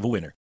actual voice of a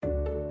winner.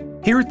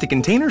 Here at the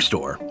Container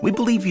Store, we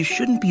believe you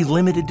shouldn't be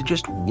limited to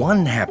just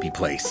one happy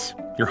place.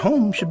 Your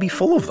home should be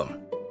full of them.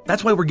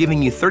 That's why we're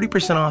giving you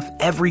 30% off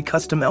every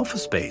custom Elfa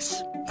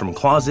space. From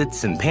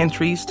closets and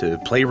pantries to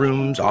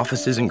playrooms,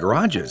 offices, and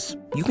garages,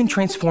 you can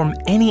transform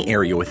any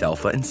area with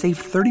Elfa and save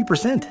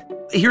 30%.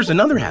 Here's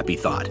another happy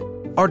thought.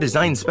 Our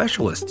design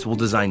specialists will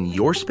design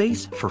your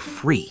space for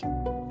free.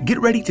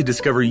 Get ready to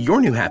discover your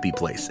new happy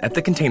place at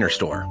the Container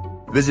Store.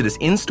 Visit us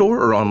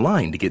in-store or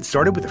online to get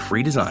started with a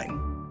free design.